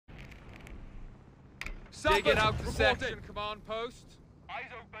Digging out the section command post. Eyes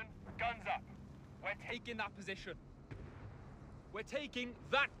open, guns up. We're taking that position. We're taking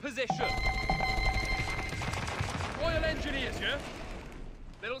that position. Royal Engineers, yeah?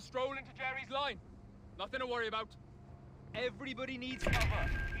 Little stroll into Jerry's line. Nothing to worry about. Everybody needs cover,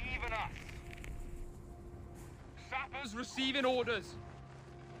 even us. Sappers receiving orders.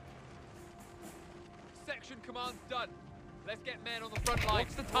 Section command's done. Let's get men on the front line.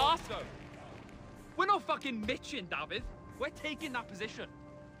 What's the task, though? We're not fucking mitching, David. We're taking that position.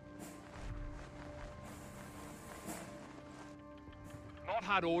 Not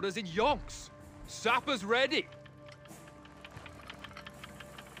had orders in yonks. Sappers ready.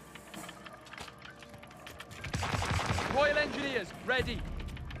 Royal Engineers ready.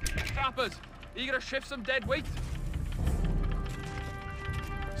 Sappers, eager to shift some dead weight.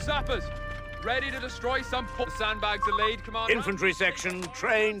 Sappers, ready to destroy some sandbags are laid, Commander. Infantry section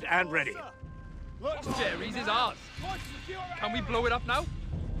trained and ready. Jerry's is ours. Can we blow it up now?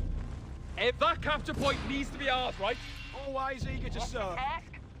 If that capture point needs to be ours, right? Always eager to serve.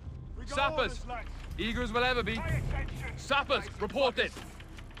 Sappers, eager as we'll ever be. Sappers, reported.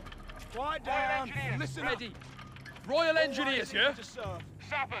 Quiet down. Listen ready. Royal Engineers here.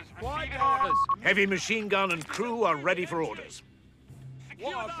 Sappers, Quiet receiving down. orders. Heavy machine gun and crew are ready for orders.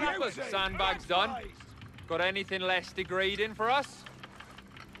 Sappers, sandbags done. Got anything less degrading for us?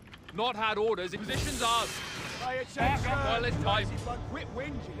 Not had orders. Position's ours. Pay attention. Well, it's time. Quit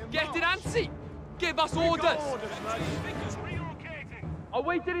whinging and Get it, march. Antsy. Give us We got orders. orders, mate. Vickers relocating.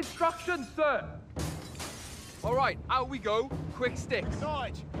 Awaited instructions, sir. All right, out we go. Quick sticks.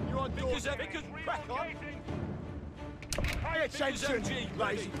 Nige, you're on Vickers, doors. Vickers Crack on. relocating. Pay attention, MG,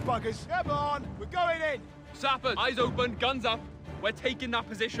 lazy buggers. Come on, we're going in. Sappers, eyes open, guns up. We're taking that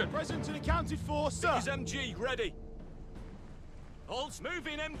position. Present and accounted for, sir. Vickers MG ready. Holds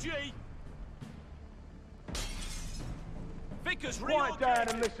moving MG. Vickers Quiet down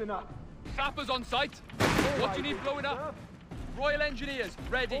and listen up. Sappers on site. What do you need blowing up? Royal Engineers,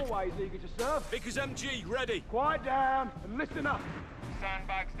 ready. Always eager to serve. Vickers MG ready. Quiet down and listen up.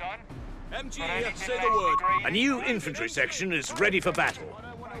 Sandbags done. MG Got here, anything say less the word. A new infantry section is ready for battle. I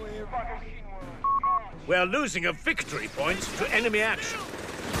don't want to hear. We're losing a victory point to enemy action.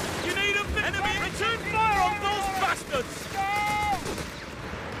 You need a enemy return fire on those bastards!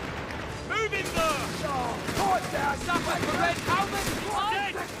 Move in there! Quiet down. Sappers, we're ready. How many?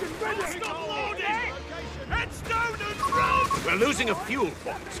 Dead! Section ready. Stop loading! Heads down and run! We're losing a fuel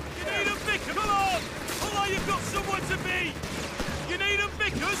point. You need a Vickers! Come on! Although you've got somewhere to be! You need a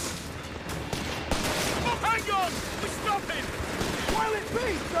Vickers! Oh, hang on! We're stopping! Will it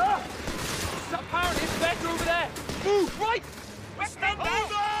be, sir? Apparently it's better over there. Move, right. We're standing!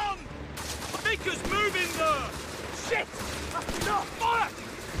 Hold on! Vickers, move in there! Shit! That's enough. Fire!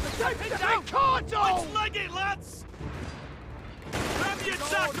 Head down! Let's leg it, lads! Grab your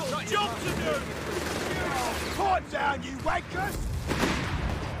tackle! Job to do! Quiet down, you wankers!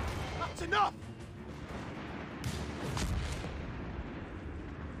 That's enough!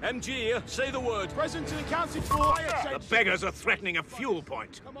 MG here, say the word. Present and accounted for. Pay The attention. beggars are threatening a fuel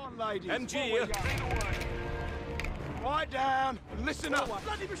point. Come on, ladies. MG Forward. here. Quiet down and listen up.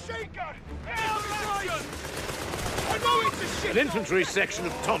 Bloody machine gun! Down, Action! I know it's a shit. An infantry section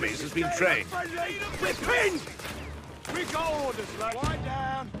of Tommies has been trained. Friendly. We're pinned! We got orders, lad. Quiet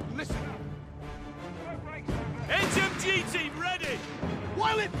down and listen up. HMG team ready!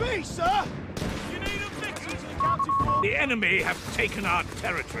 Will it be, sir? You need a Vickers! Present and accounted for. The enemy have taken our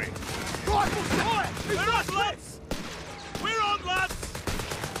territory. Rifle fire! We're on, lads! We're on, lads!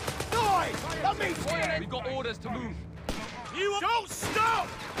 Die! That means We've got orders to move. You don't stop!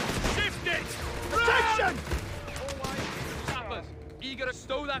 Shift it! attention! Sappers, eager to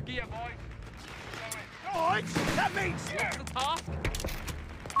stow that gear, boy. Right, that means What's the task?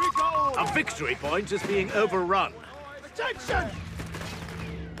 we got A orders. victory point is being overrun. Attention!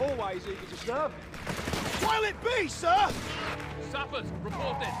 Always eager to serve. Will it be, sir? Sappers,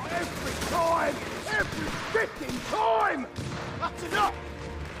 reported. Every time! Every freaking time! That's enough!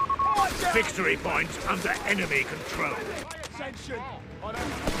 Quiet down. Victory point under enemy control. Pay attention! I don't...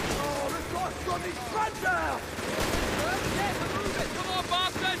 Oh, the guy's got his front down! Come on,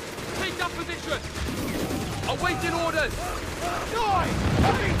 bastards! Take that position! Awaiting orders! Die!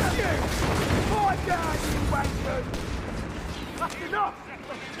 I mean you! Quiet down, you wankers! That's enough!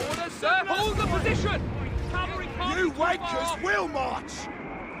 Orders, sir! Hold the position! Cavalry can't You be too far wankers off. will march!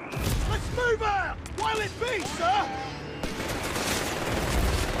 Let's move out! Will it be, sir?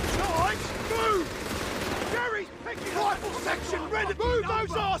 George, move! Jerry's picking rifle section ready! Move those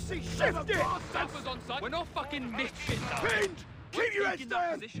arses! Shift it! Sappers on site. We're not fucking mitching now. Pinned! Keep your heads taking that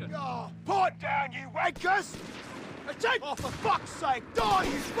down! position. Oh, point down, you wankers! Attempt! Oh, for fuck's sake, die,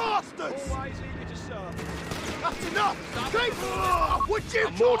 you bastards! Always eager to serve. That's enough! Keep... Oh, would you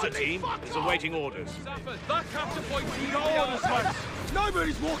A mortar kindly team fuck is off? awaiting orders. Sappers, that capture point is We got orders, lads!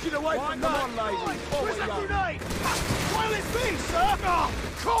 Nobody's walking away from that! Come on, ladies. Where's that grenade? While it's me, sir! Oh,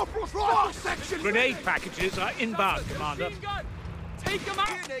 Corporal's rifle section! Grenade packages are inbound, Sappers, Commander. machine gun. Take them out!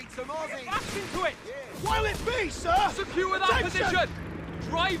 need some Get back into it! While it's me, sir! Secure that Attention! position!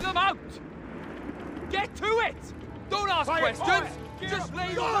 Drive them out! Get to it! Don't ask Fire, questions! fire. Just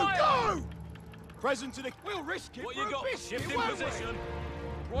lay Go, fire! go! Present to the... We'll risk it What for you a got? biscuit, Shift in won't we? position.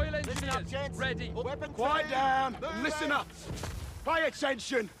 Royal Engineers, ready. Quiet down and listen up. Pay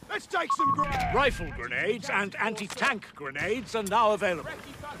attention. Let's take some grenades. Rifle grenades and anti-tank grenades are now available.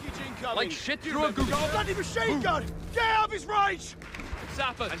 Package incoming. Like shit through a goose. Bloody machine gun! Get out of his range!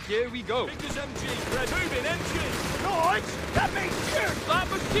 Sappers, and here we go. Vickers MG, red. Moving, MG. Right, that means you! That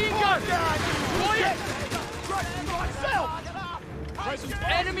machine Quiet gun! down, Quiet! Right, myself! Present.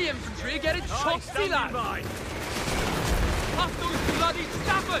 Enemy infantry are getting shot, see Standing that? by. Past those bloody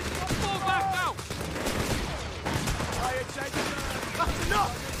sappers! Fall back now! Pay attention. That's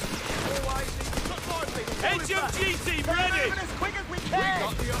enough! HMG team ready. As quick as we We can!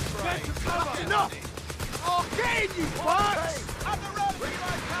 got the upgrade. That's enough! Oh, get in, you fucks! Have the run!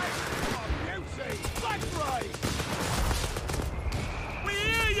 Beauty! Black rays! We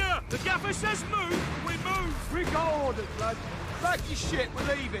hear you. The gaffer says move. We move. We got orders, lad. Back your shit,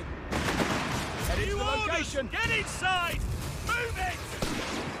 we're leaving. Heading to You the orders. location. Get inside. Move it.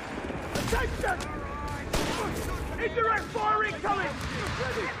 Attention! Indirect fire incoming!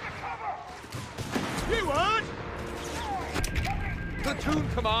 Ready. You heard? Platoon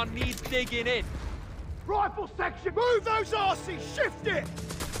command needs digging in. Rifle section! Move those arses! Shift it!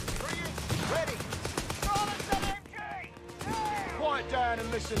 Ready. Quiet down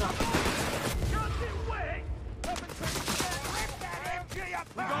and listen up.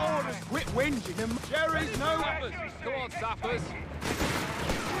 We got orders. Quit whinging them. Jerry's no... Sappers, come on, sappers.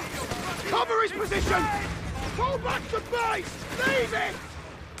 Cover his position! Pull back to base! Leave it!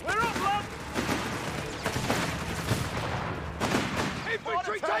 We're up, lad.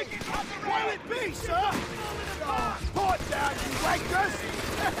 Infantry taking... While it be, sir! Point down, you wankers!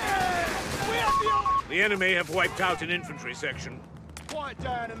 We have the order! The enemy have wiped out an infantry section. Quiet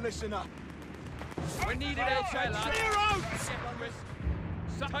down and listen up. We needed air lads. Clear out.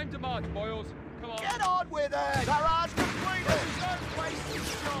 Time to march, boys. Come on. Get on with it! Barrage completed! Wasting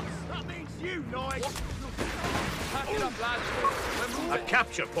shots! That means you, Knight! Pack it up, lads. We're A moving.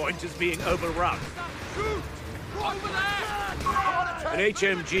 capture point is being overrun. Shoot! Over there! An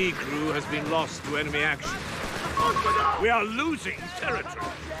HMG crew has been lost to enemy action. Open up! We are losing territory.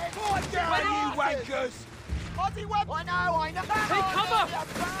 Quiet down, you wankers! I know! Take cover!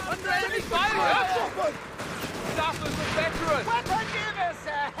 Under enemy fire! Stop 'em! Sappers are veterans! Oh,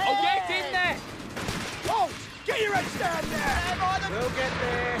 Oh, get in there! Halt! Get your heads down there! We'll get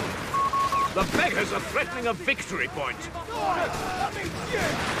there. The beggars are threatening a victory point. Nice! That means you!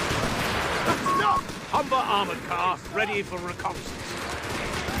 That's enough! Humber armored car ready for reconnaissance.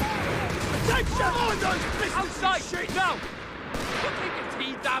 Attention! On those pistols! Outside! Shit! Now! Don't take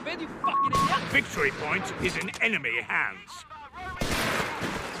your tea, David, you fucking idiot! Victory point is in enemy hands.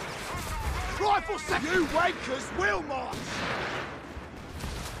 Rifle set! You wankers will march!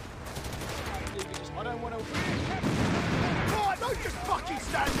 I don't want to... Right, don't just fucking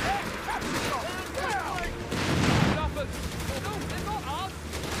stand there! That's enough! Sappers! No, they're not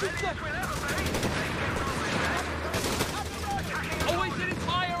ours! Always getting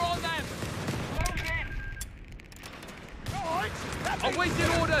fire on them! Awaiting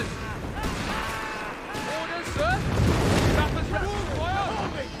orders! Orders, sir! Sappers ready for fire!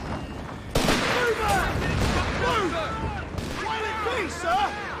 Move! While it be, sir!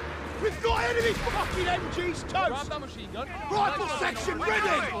 We've got enemy fucking MG's Grab toast! that machine gun. Rifle section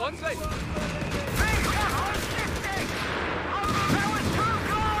ready! One sec.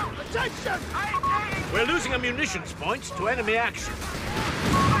 Attention! We're losing a munitions point to enemy action.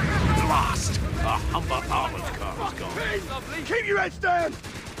 Blast! A Humber armored car is gone. Lovely. Keep your heads down!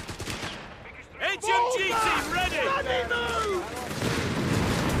 HMG team ready. Bloody move!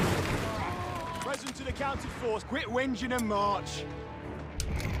 Present to the counted force. Quit whinging and march.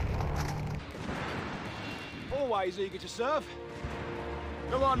 Always eager to serve.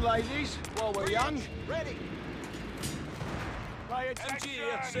 Come on, ladies, while we're young. Ready. Pay attention. MG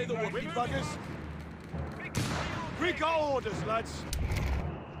here, say the word. Whippy buggers. We got orders, lads.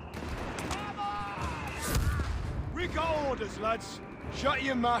 We got orders, lads. Shut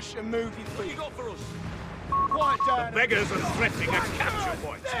your mush and move your What you feet. got for us? Quiet down. Beggars are threatening a capture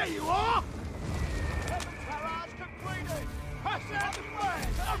point. There you are! Barrage completed! Pass out the flares!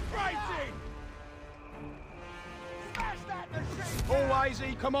 Upgrading! Smash that machine! Always,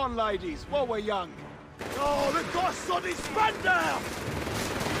 come on, ladies, while we're young. Oh, the guy's on his span down!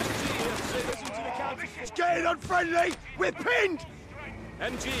 It's getting unfriendly! We're pinned!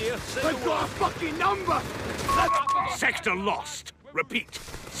 MG here, They've got a fucking number! Sector lost. Repeat.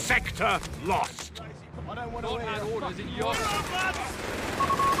 Sector lost. I don't want to Don't add orders in your...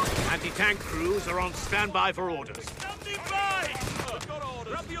 Anti-tank crews are on standby for orders. Standing by! I've got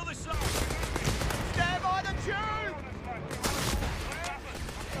orders. Grab the other side. Stand by the tube!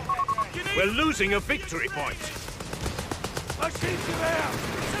 We're losing a victory point. Machines are there!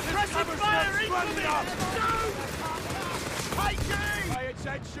 Suppressive fire incoming! Hey, pay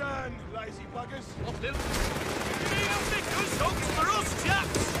attention, lazy buggers! For us,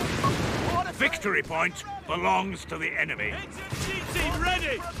 chaps! Victory point belongs to the enemy. HMG team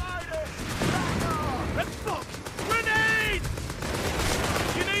ready! Grenade!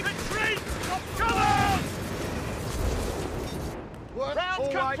 You need a treat! Come on!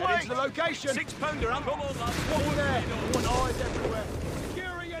 Round complete! Into the location! 6-pounder, come on, lads. Over there! Want eyes everywhere!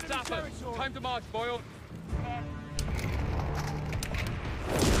 Securing enemy Sapper, territory! time to march, Boyle.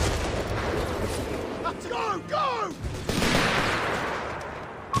 Go! Go!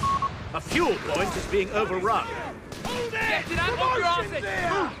 A fuel point is being overrun. Hold Get it out of your arse!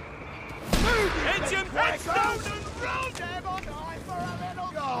 Engine headstone and round!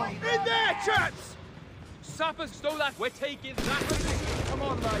 In there, chaps! Sappers, stow that. We're taking that position. Come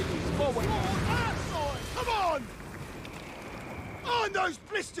on, ladies, forward! Come on! On those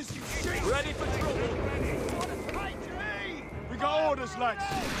blisters, you shit! Ready for trouble. We got orders, lads!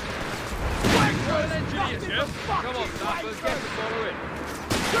 Well engineered, Jeff. Come on, Sappers, get the follow in.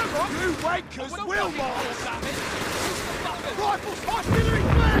 Come on, you wankers Well, will fucking march! damn it. Rifles, artillery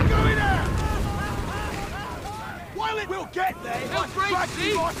flare going out! While it will get there, They'll break,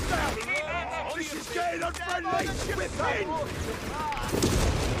 see? This is getting unfriendly! We're pinned!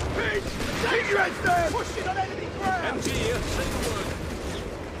 Pinned! Keep your heads down! Pushing on enemy ground! MG here, say the word.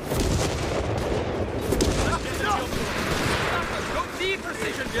 Sappers, don't need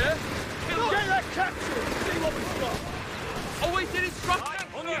precision, Jeff. Get that captured! See what we've got! Awaiting instruction.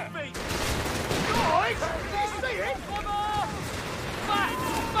 On your feet. Guys! Do you see it? Back!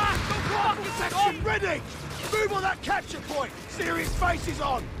 Back! Don't fucking Section ready! Move on that capture point! Serious faces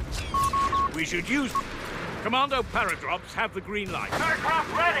on! We should use... Commando paradrops have the green light.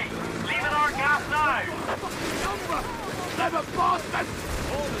 Aircraft ready! Leaving our gas now! Fucking number! Clever bastard!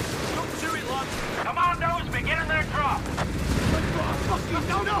 Orders. Jump to it, lads. Commandos beginning their drop! We've got a fucking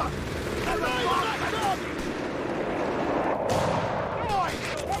number! Clever bastard!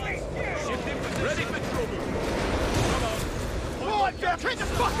 Shift in position. Ready for trouble. Right, Jeff! Hit the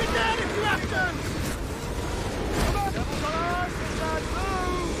fucking down if you have to!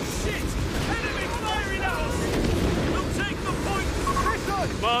 Shit! Enemy firing at us! We'll take the point!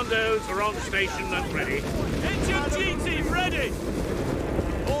 Commandos are on station and ready. HMG team ready!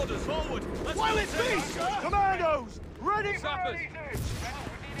 Orders forward! Let's While go, it sir. be, Commandos! Ready! Sappers.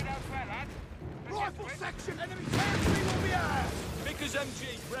 Rifle section! Enemy territory will be ours! Vickers MG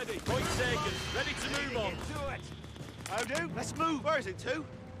ready. Point taken. Ready to move on. Do it! How do? Let's move! Where is it to?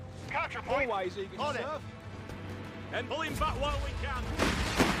 Capture point! Always eager to serve. And pull him back while we can.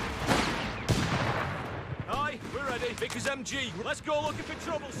 Aye, we're ready. Vickers MG. Let's go looking for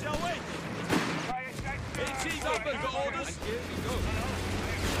trouble, shall we? HE's up and got orders. Here we go.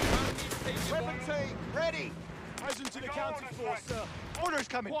 Weapon team, ready! Present to the counter force, sir. Orders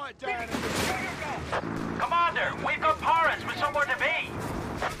coming. Quiet down. Commander, we've got Paris with somewhere to be!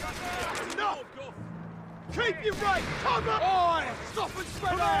 Enough! Keep your right! Cover! Oi! Stop and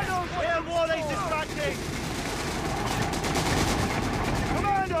spread out! We're warning distracting!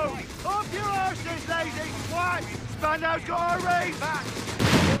 Commandos! Up your arses, lazy twat! Spandau's got our raise back!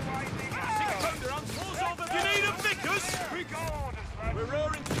 6-pounder and pulls over. You need a Vickers? We're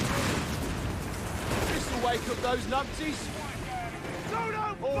roaring. This'll wake up those numpties!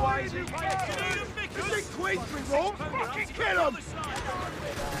 Always You need a Vickers? Is it Queens we want? Fucking kill them!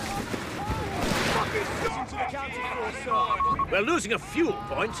 Fucking listen to the counter force, sir! We're losing a fuel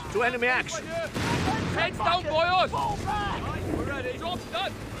point to enemy action. Heads down, boys! We're ready. Job's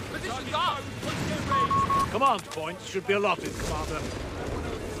done! Position's up! Let's get ready. Command points should be allotted, Commander.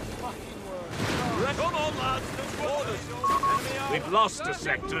 Come on, lads. Orders. Enemy arm. We've lost a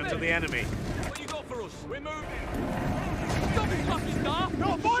sector to the enemy. What you got for us? We're moving. Stop it, fucking staff! No,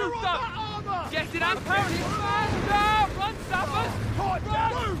 fire Shoot on them! that armour! Get it out! Man down! Run, Sappers! Quiet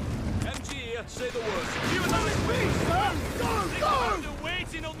down! MG here. MG, say the word. You and Please, sir! Go, go! They're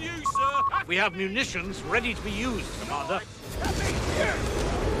waiting on you, sir. We have munitions ready to be used, Commander. That means you!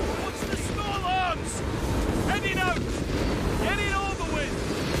 What's the small arms? Heading out. Get it over with.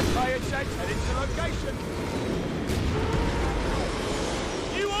 Pay attention, head into location.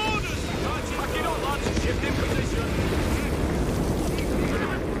 New orders. Pack it up, lads. Shift in position.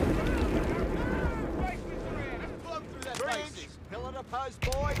 Bridge! Pillar to post,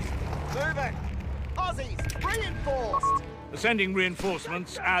 boys! Moving! Aussies, reinforced! Sending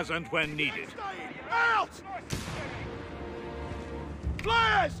reinforcements as and when needed. Out!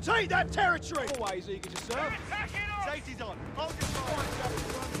 Flyers! Take that territory! Always eager to serve. Safety's on. Hold your fire.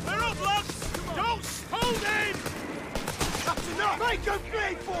 They're up, lads. Don't hold in. That's enough! Make them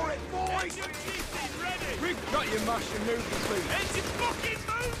bleed for it, boys! Your chieftain ready. We've got your mush and noodles, please. Engine fucking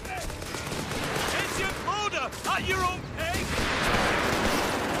movement. Engine order at your own pace.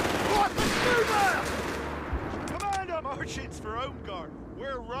 Right, let's move out! Commander! Marchings for home guard.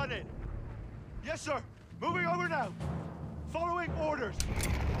 We're running. Yes, sir. Moving over now. Following orders.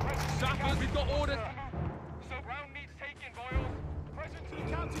 Sappers, we've got orders. So ground needs taking, Boyle. Present to the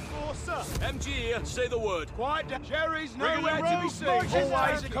Counting force, sir. MG here, say the word. Quiet down. Jerry's Bring nowhere the to be roads, seen. marches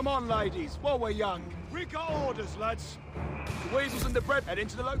Always, out. come on, ladies, while we're young. We got orders, lads. The weasels and the bread head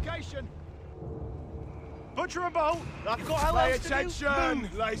into the location. Butcher and bolt. I've got hell Pay else to do. attention,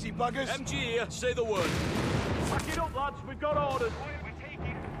 Move. lazy buggers. MG here, say the word. Pack it up, lads. We've got orders. We're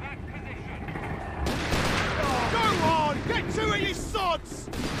taking that position. Go on, get to it, you sods!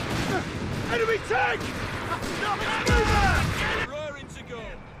 Enemy tank! That's enough, let's move out! Raring to go.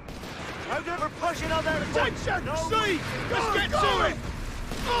 How good? We're pushing on their Attention, No. see! Let's Go, get go. to it!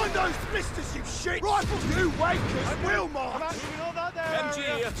 Find those blisters, you shit! Rifles, you wakers, will march! Moving on that there. MG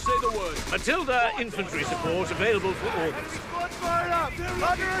here, say the word. Matilda infantry support available for orders. Squad's fired up.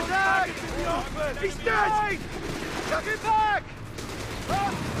 Under attack. He's dead! Chuck it back.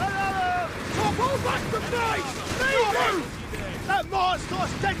 Top all back to base! Leave him! That Mart's got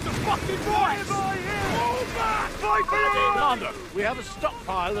us dead to fucking rights! All back! Fight for it! Commander, we have a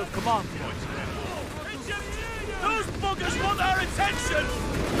stockpile of command points. Those buggers want our attention.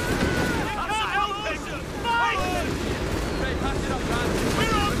 I can't help it. Fight! Hey, pass it up, man.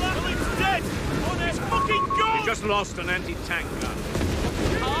 We're on level. It's dead. On this fucking We gun. just lost an anti-tank gun.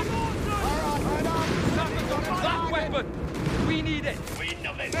 Sappers on that weapon. We need it.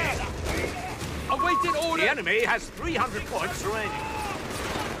 Awaiting order. The enemy has 300 points remaining.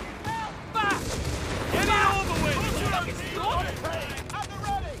 Back. Get it over with. Stop.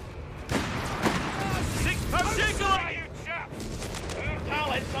 Six-pound signal.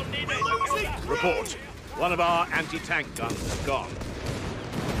 Talents are needed. We're losing. Report. One of our anti-tank guns is gone.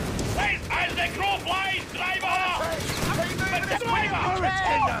 As the crow flies, driver!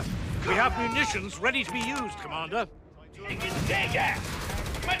 We have munitions ready to be used, Commander. Take it!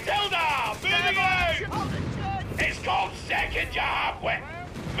 Matilda, moving out! It's called second job. Move!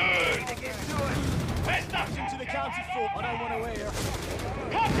 Mister! To the county fort, I don't want to hear.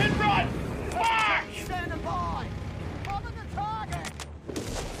 Captain, run! Back!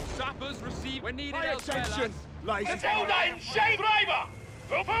 Sappers receive. We're needed Pay elsewhere, attention, lads. lazy Matilda in shape, driver!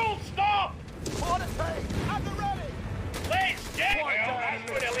 Full stop! Let's get well, that's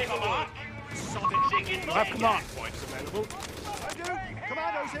going to leave a mark. Chicken We have command points available.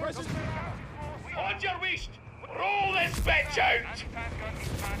 Commandos here. on your waist! Roll this bitch out!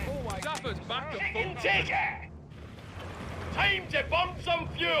 Sappers, back to Chicken full. take it! Time to burn some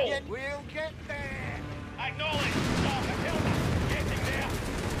fuel! We'll get there. Acknowledge! Stop, Matilda! Getting there!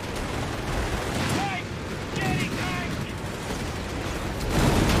 Right! Getting tank!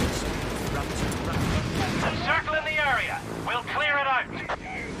 Circling the area! We'll clear it out!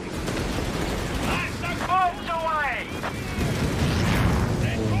 That's the bombs away!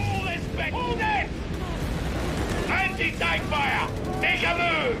 Let's roll this bitch! Hold it! Anti-tank fire! Make a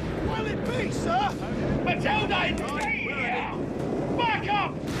move! Will it be, sir? Matilda in here! Back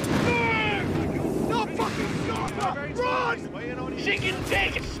up! Move! No fucking sniper! Run! She can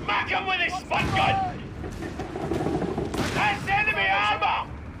take it! Smack him with his spud gun! That's enemy armor!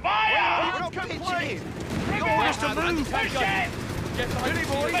 Fire! Complete. Orders to move. Push it! Get behind me,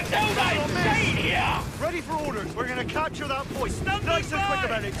 boys. Matilda inside here! Ready for orders. We're going to capture that point. Stand Nice and by. quick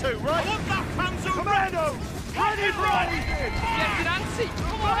about it too, I right? want that Panzer Commandos! Ready for anything! Yes, Nancy.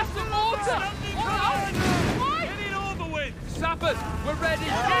 Come on, some water. Get it over with. Sappers, we're ready.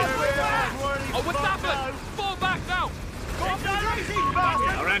 Oh, what's happened? Fall back now.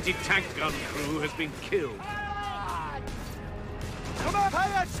 Our anti-tank gun crew has been killed. Come on,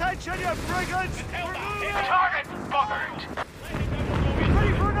 pay attention, you brigands! Target buggered!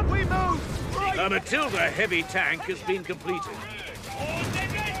 Ready for an we move! A Matilda heavy tank has been completed.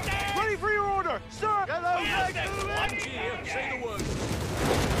 Ready for your order, sir! Get those legs moving! Here, say the word.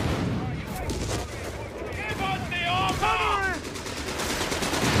 Give us the armor!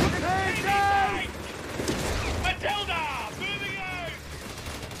 Head down! Matilda! Moving out!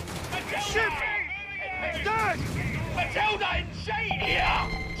 Matilda! Ship! Stand! Matilda in shade here!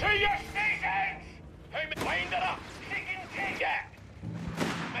 To your stations! Wind it up! Take it!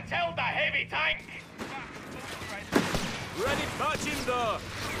 Matilda heavy tank! Ready, patch in there.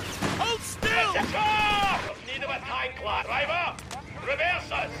 Hold still! Need of a tank, lad. Driver!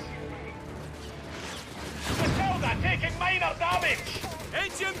 Reverse us! Matilda taking minor damage!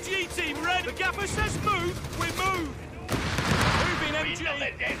 HMG team ready. The gaffer says move, we move. Moving, Wind MG. of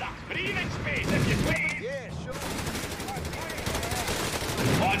the desert! Breathing space if you please! Yeah, sure.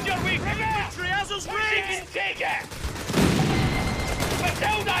 On your way! Reverse! Infantry has us She raised. can take it!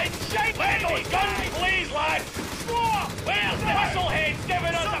 Matilda in shape! Let those guns blaze, lad! Where's the Hustleheads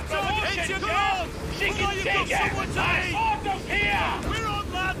giving us a promotion, Engine yeah? on! She Well, can you've take got it! someone to That's lead. orders here! We're on,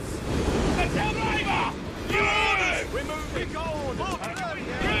 lads. Matilda driver! You! We're moving.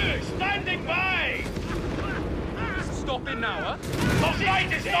 You! Standing by! Stopping now, huh? They're trying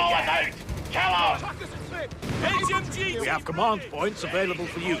to stall us out! Kill them! HMG We have command points available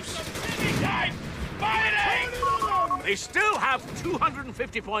for use. Time! Firing! They still have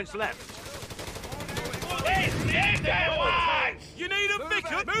 250 points left. This is it, lads! You need a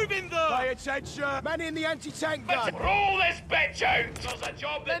picker. Move in there. Pay attention. Man in the anti-tank Let's gun. roll this bitch out! There's a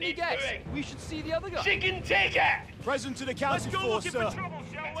job that Let me needs guess. doing! We should see the other guy. She can take it! Present to the Let's council go force, looking for sir. trouble,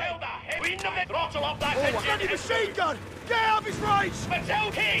 shall we? Matilda, Queen of the throttle up that Oh, a engine! bloody machine gun! Get out of his range!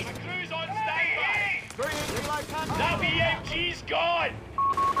 Matilda! Crews on standby! That BMG's gone!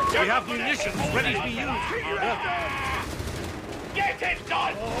 We have munitions ready to be used, Commander. Get it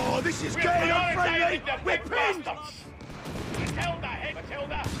done! Oh, this is getting unfriendly! Prioritising the We're big pinned! bastards! Matilda, hey,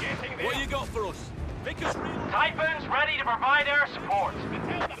 Matilda, getting there! What you got for us? Pickers real. Typhoon's ready to provide air support.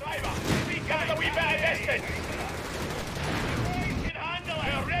 Matilda, driver, we got a wee bit of distance! We can handle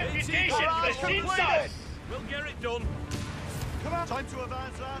it! Our reputation precedes us! We'll get it done. Come on. Time to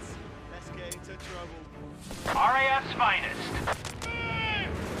advance, lads. Let's get into trouble. RAF's finest.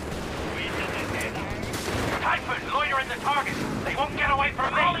 We did it, Matilda. Typhoon, loiter in the target. They won't get away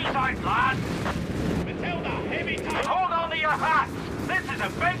from me. All these out, lads. Matilda, heavy tank! Hold on to your hats. This is a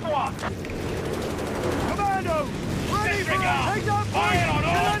big one. Commando! Ready for Disregard. us! Take that Fire on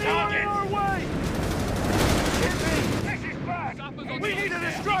all Get anyone targets. in our way! This is back! We need a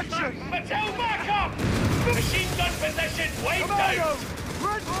distraction! Matilda, back up! Machine gun position, wait Commando! out!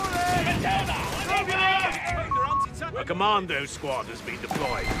 Red bullet! Matilda, over there! Under anti-tank. A commando squad has been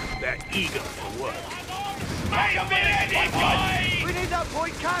deployed. They're eager for work. Wait a minute, boys! We need that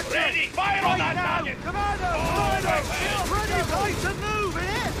point captured! Ready, fire on that now! target! Commando! Ready, ready to move,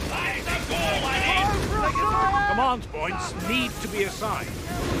 in! That's the goal, laddie! Command points need to be assigned.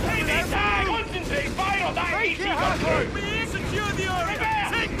 Heavy tank! Concentrate, fire on that easy gun crew! We secure the area.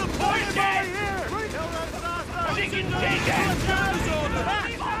 Reverse. Take the point. She can take it!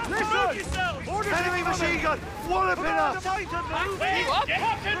 Move yourselves. Enemy machine gun! Walloping us! Wait,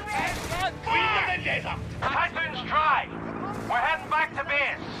 Captain! Queen of the desert! Typhoon's dry. We're heading back to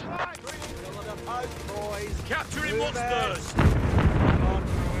base. Capturing what's theirs.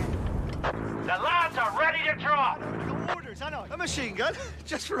 The lads are ready to drop. Orders, I know. A machine gun,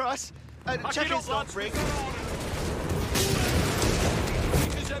 just for us. Pack Check it it's up, not lads. frig.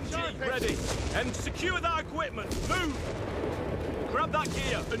 Pickers MG ready. And secure that equipment. Move. Grab that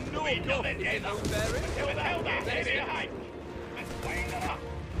gear and no Queen of go. the desert! Matilda, heavy tank!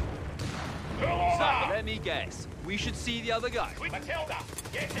 Pull over! Let me guess. We should see the other guy. Matilda,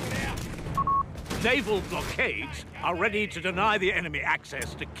 getting there! Naval blockades are ready to deny the enemy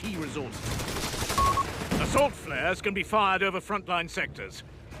access to key resources. Assault flares can be fired over frontline sectors.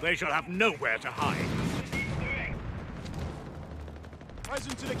 They shall have nowhere to hide.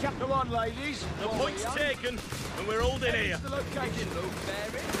 Present to the captain. Come on, ladies. The point's taken and we're holding here. The location.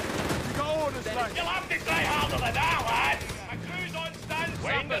 You got orders, mate. You'll have to try harder than that, lads! A crew's on stand,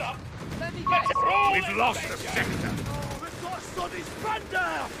 wind it up! Let me Let's guess. roll We've this lost bitch a out. sector. We've got Sonny's front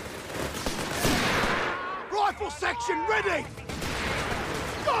down! Rifle section ready!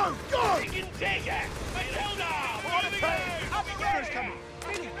 Go, go! You can take it! Matilda, moving out!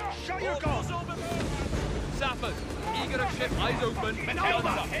 Shut your gun! Sappers, eager to ship, eyes open. Matilda,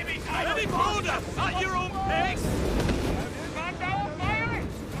 heavy tank! Heavy border at your own pace.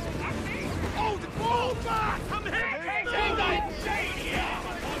 Hold the ball back! Come here. Matilda inside here!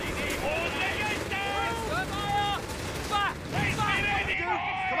 Hold it down! Back! Let's be ready,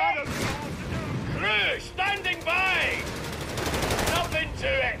 boys!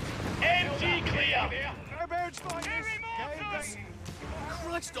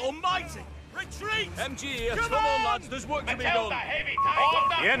 Christ almighty! Retreat! MG here. Come on, lads, there's work to be Matilda, done. heavy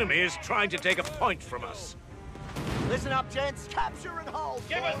tank. The enemy is trying to take a point from us. Listen up, gents. Capture and hold.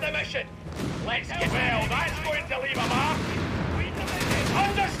 Give us the mission. Let's get well. That's going to leave a mark.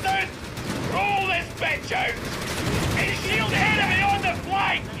 Understood. Roll this bitch out. Shield enemy on the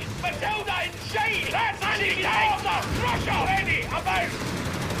flank. Matilda in sight. That's anti-tank. Russia ready. About.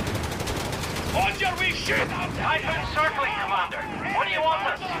 On your way, shoot them. I've been circling, Commander. What do you want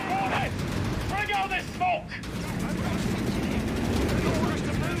us? Bring out the smoke.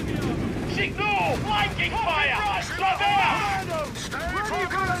 Signal. Flanking fire. Traverse. Ready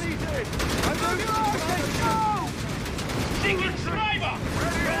for anything. Seeking driver. Go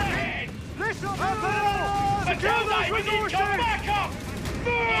ahead. Listen up, Matilda, we need your backup.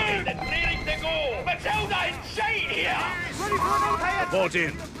 Move. Ready to go. Matilda in sight here. Ready for an Bought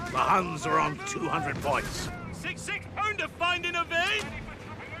in. The Huns are on 200 points. 6-pounder finding a vein!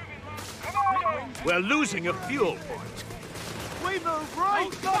 We're losing a fuel point. We move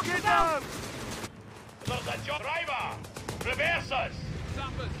right. Knock it down. There's a job. Driver. Reverse us.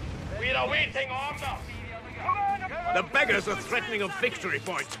 Sappers. We're awaiting orders. The beggars are threatening a victory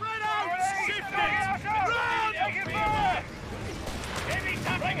point. Shift it. Run. Heavy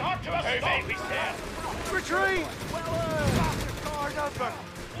tank. Bring her to a stop. Retreat. Car number.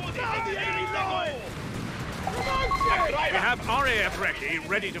 Down the enemy line. We have RAF Recce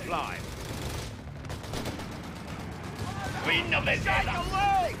ready to fly. Queen of the desert.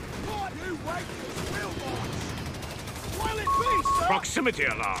 Away. What you wait will march. Will it be, sir? Proximity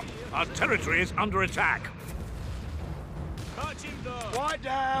alarm. Our territory is under attack. Catch him though! Quiet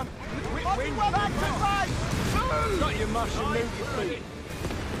down. Win back to base. Move. Got your mush and move your feet.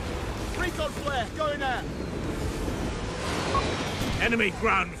 Recon flare going out. Enemy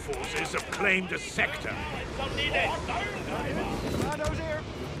ground forces have claimed a sector. Commandos here.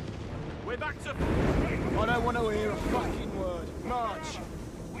 We're back to... I don't want to hear a fucking word. March.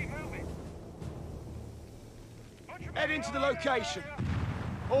 Head into the location.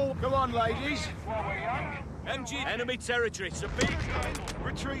 Oh, come on, ladies. MG enemy territory, so big.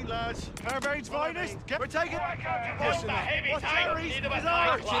 Retreat, lads. Fairbairn's finest. We're taking... Listen, heavy tank. Need of a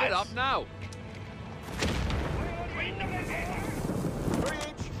tank, Chin it up lads. now.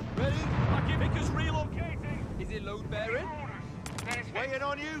 3-inch. Ready? Vickers relocating. Is it load bearing? Waiting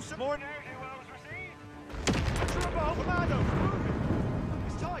on you, some more. Trouble, commandos. Moving.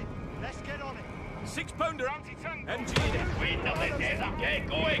 It's tight. Let's get on it. 6-pounder anti-tank. MG there. Queen of the desert. Get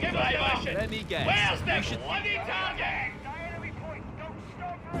going, driver. Let me guess. Where's You the should- bloody target?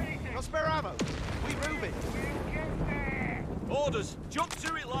 No spare ammo. We moving. Orders. Jump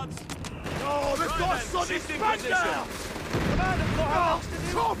to it, lads. Oh, they've Right got then, solid shift in smack position. now. Commander,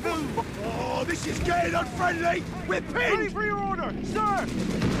 top move. Oh, this is getting unfriendly. We're Ready pinned. for your order, sir.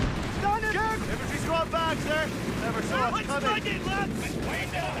 Standing. Infantry squad back, sir. Never saw us Let's coming. drag it, lads.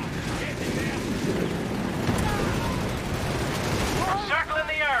 Circling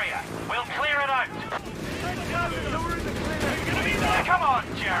the area. We'll clear it out. Come on,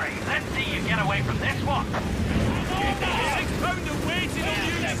 Jerry. Let's see you get away from this one. 6-pounder waiting on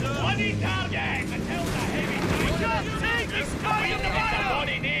you, sir. Bloody target. Matilda, heavy tank. Take this It's a fire!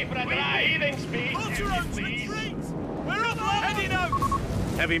 bloody day for a dry healing speed. Ultra-Roads, retreat! We're up, heading out!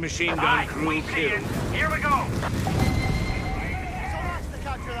 Heavy machine gun Aye, crew we see it. killed. Here we go.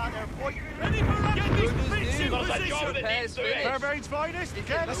 Capture that there, boy. Ready for get these bits in There's a job position! that needs doing. Fairbairn's finest.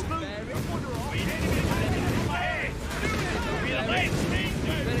 Get us moving. We're late.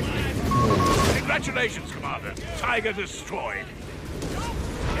 Congratulations, Commander. Tiger destroyed.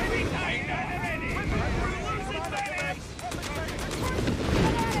 Heavy tank.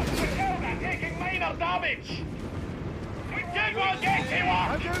 Matilda taking minor damage. Good one, get to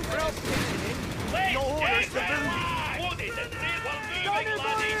her. Let's Your orders get to move. loaded and moving,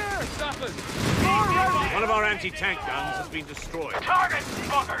 laddie. Sappers. One of our anti-tank guns has been destroyed. Target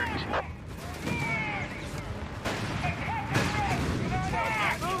buggered.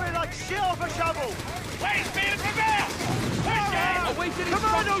 Moving like shit off a shovel. Let's be in reverse. Push it. Awaiting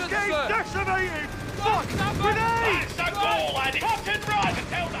Commando instructions, gate sir. decimated. Fuck, Grenade. That's the goal, laddie. Cut and run.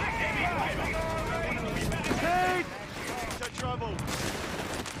 Matilda, heavy driver. Hey. To trouble.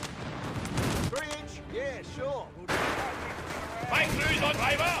 3-inch. Yeah, sure. Fight throughs on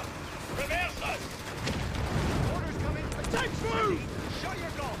driver. Reverse us. Orders coming. Attack through. Shut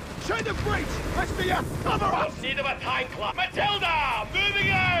your gun. Shut the breach. Let's be a cover up. Need of a tank, lad. Matilda, moving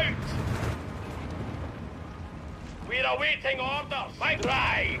out. We're awaiting orders. Fight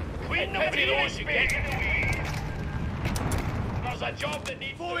right. Queen of the speed. There's a job that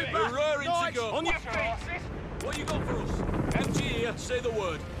needs Falling doing. back. We're raring to Nice. go. On your feet. What you got for us? MG here, say the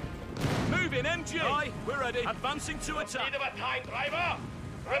word. Moving, MG! Aye, we're ready. Advancing to attack. Need of a tank, driver!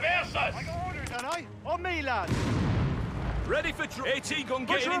 Reverse us! Can I? On me, lads. Ready for AT gun Push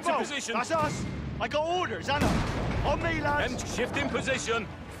getting her into about. position. That's us. I got orders, Anna. On me, lads. MG, shift in position.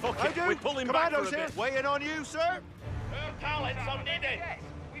 Fuck I it, do. we're pulling back for a Commandos here. bit. Waiting on you, sir. Our talents are needed!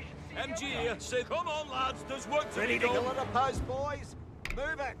 MG here, say, come on, lads, there's work to Ready be to done. go on the post, boys.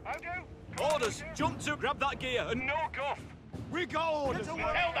 Move it. Orders, jump to grab that gear and no guff. We got orders.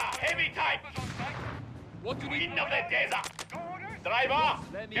 Matilda, heavy type! What do we Queen of the desert! Driver,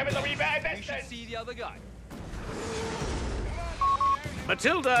 Let me give us a wee bit of We should distance! see the other guy.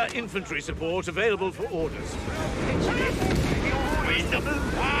 Matilda infantry support available for orders. Queen of the...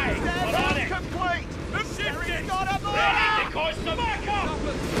 Aye, we're on it! Complete. Shifting! Ready to cause some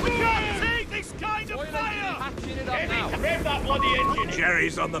backup! We can't take this kind of Boiler fire! patching it up Heavy, now. rev that bloody engine!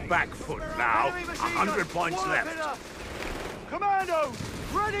 Jerry's on the back foot now. Enemy machine 100 guns. points Warm left. it up. Commandos,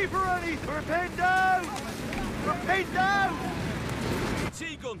 ready for any. Rapindo! Rapindo!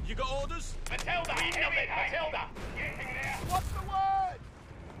 T-gun, you got orders? Matilda, Queen of it, Matilda! What's the word?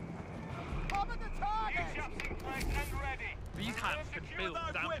 Cover the target. These hands can Secure build,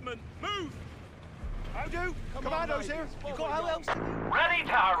 that damn. equipment, move! How do? Commandos here. You got how else? Ready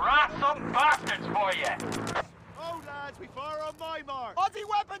to harass some bastards for you. Oh, lads, we fire on my mark. Aussie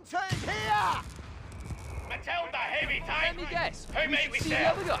weapon team here. Matilda, heavy Let tank! me guess. Who We made should we see the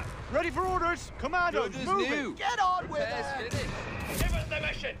sell? other guy. Ready for orders. Commandos, Good as move new. it. Get on with Repairs it. finished. Give us the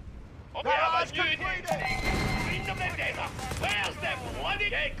mission! Or we No, have it's a new completed. Queen of the desert! Where's the bloody...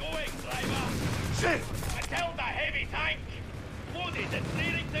 Get going, driver! Shit. Matilda, heavy tank! Loaded and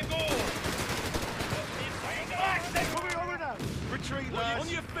ready to go! Coming over now. Retreat, On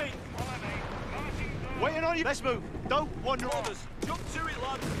lads. your feet! Waiting on you. Let's move. Don't wander off. Orders, jump to it,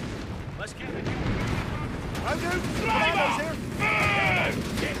 lads! Let's get it. How do? Commandos here.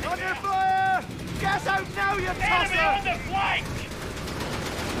 Under fire. Gas out now, you Enemy on tosser. the flank!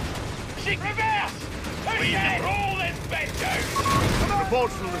 Seek reverse! We can roll this bitch out!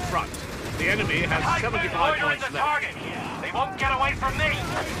 Reports from the front. The enemy has Tight 75 loiter in points the left. target. They won't get away from me.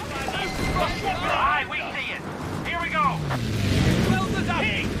 Aye, we see it. Here we go. Well done!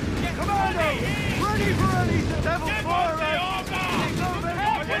 Hey! Commando, ready for any devil Give fire us the out. order!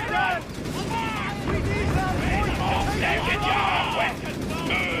 Help and run! We need that Oh, point. second yard weapon!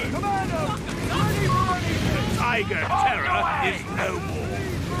 Move! Commando, ready for anything. Tiger Terror is no more.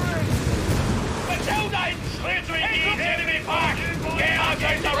 Matilda, slaughtering these enemy back! Get out of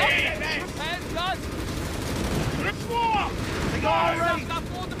the range! Repairs done. Slower! They got Stop a that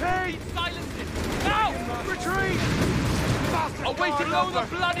water Hey. silence it. Now! retreat. Away to blow the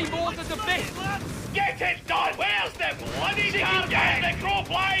bloody mortar to bits. Get it done! Where's the bloody target? The crow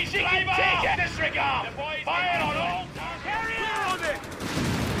flies! Driver! Take it! Disregard! Fire on all! Carry On it.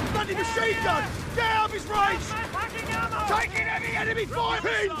 Bloody machine gun. Get out of his range. Taking any enemy fire.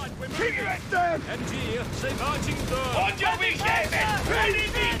 Pin. Keep your head down. MG here, say marching third. On your wee shit!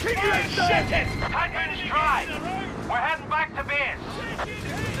 Keep your head down. Shit it! Titan's tried. We're heading back to base.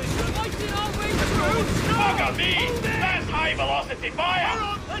 Fighting our way through. Bugger me! That's high velocity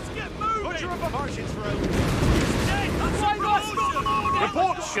fire! Let's get moving! Butcher up a Martians for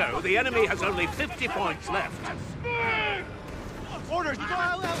Reports show the enemy has only 50 points left. Move! Orders. You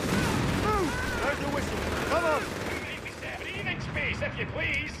got move. There's the whistle. Come on. Breathing space, if you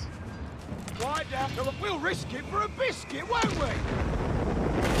please! Right down. We'll risk it for a biscuit, won't we?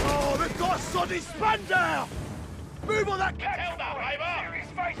 Oh, they've got a soddy span down. Move on that Matilda, driver!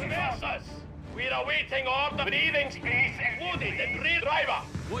 Reverse us! We're awaiting order. Breathing space loaded and ready. Driver!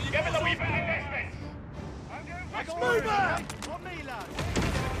 Give us a wee bit of distance! Let's move back. On me, lads.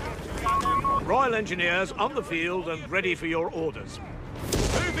 Royal Engineers on the field and ready for your orders.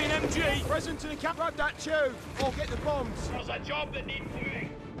 Moving, MG! present to the camp. Grab that tube. Or get the bombs. There's a job that needs doing.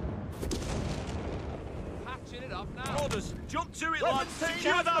 Patching it up now. Orders, jump to it, Weapons lads! team,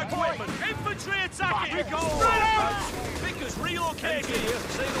 Secure get that the point. equipment! Infantry attacking! We go. Spread out! Vickers, relocate here,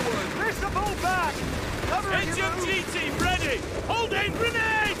 say the word. Principal back. Cover as you move. HMG team ready! Hold in,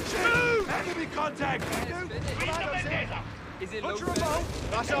 grenades! Move! Enemy contact. Repairs finished. Queen of the desert! Is it Butcher low? them all.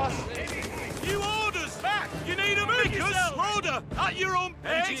 That's us. You orders! Back! You need a Vickers! Order! At your own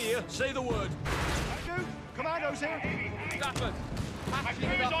pace! MG here, say the word. How do? Commandos here. Stafford. My Patching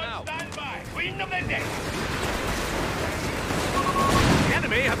it crew's up on now. standby! Queen of the desert! The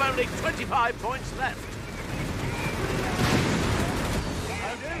enemy have only 25 points left.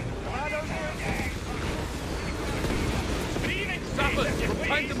 How do? Commandos here. Breathing space, Stafford, if you from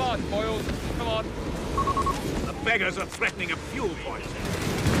time to please! march, boys. Come on. The beggars are threatening a fuel point.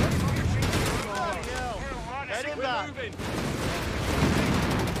 back. Moving.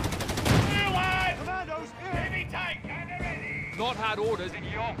 Commandos, here. Heavy tank, ready. Not had orders in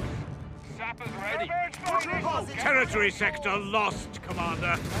York. Sappers ready. Territory sector lost,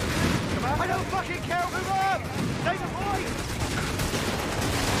 Commander. I don't fucking care, move up! Take the point!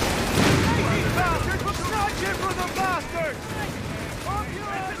 These bastards will snatch it from the bastards! Up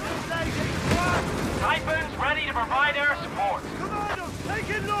yours, lazy twat! Typhoon's ready to provide air support. Commandos,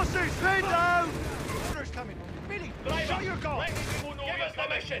 taking losses! Pin down! Orders coming. Billy, shut your gun! Give us the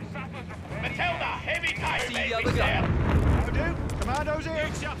mission. Matilda, heavy tank. See the other guy. How do? Commandos here.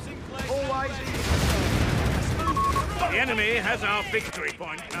 Two chaps in place. Always. The enemy has our victory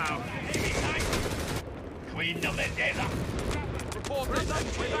point now. Heavy tank. Queen of the desert. Report this.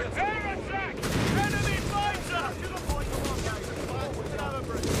 Air attack! Enemy fighter!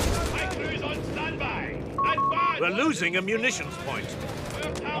 My crew's on standby. Advance. We're losing a munitions point.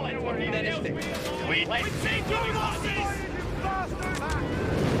 We're talent. We're needed elsewhere. Sweet. Let's take the losses.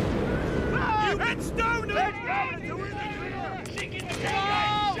 You heads down! Chicken the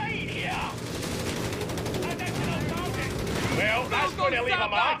shade here. Additional target. Well, that's going to leave a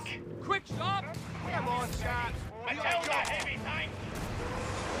mark. Quick shot. Come on, chaps. Matilda, heavy tank.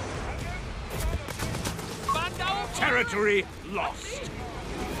 Man down. Territory lost.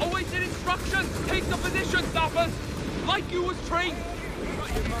 Awaited instructions. Take the position, Sappers. Like you was trained.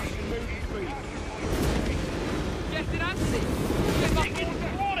 Get it, Anthony. Get back.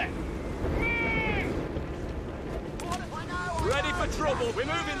 Chicken water. Ready for trouble. We're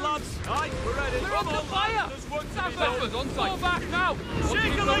moving, lads. Aye, we're ready. We're on the fire. There's one to be done. Sappers on site. Fall back now.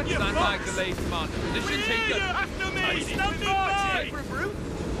 Shake a leg, you Standby fucks. delayed, Commander. We Position hear you. taken. After me. Standing by. For a brew.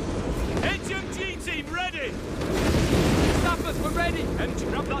 HMG team ready. Sappers, we're ready. And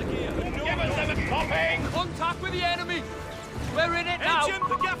grab that gear. Give us the stopping. Contact with the enemy. We're in it now. HM,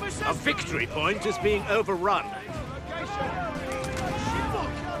 the gaffer A says... victory point is being overrun.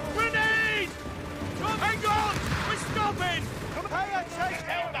 Grenade! Hang on! We're stopping!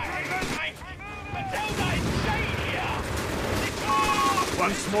 Matilda, heavy tank. Matilda, it's shade here.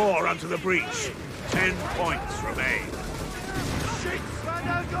 Once more onto the breach. 10 points remain.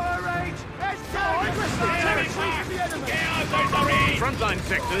 Enemy mark. Get out of the range. Frontline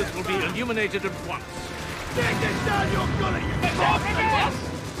sectors will be illuminated at once. Matilda,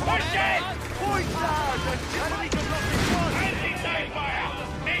 push it. Anti-tank fire.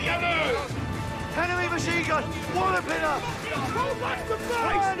 Make a move. Enemy machine gun! Walloping her!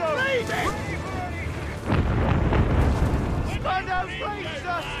 Spandau breached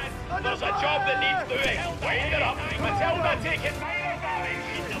us! There's a job that needs doing. Wind it up. Matilda, take it.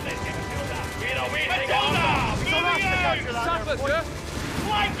 We're awaiting orders. Moving out. Sappers, sir.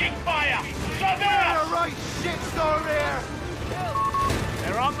 Flanking fire. You're Traverse. a right shitstorm here!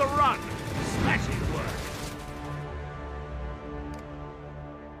 They're on the run. Smashing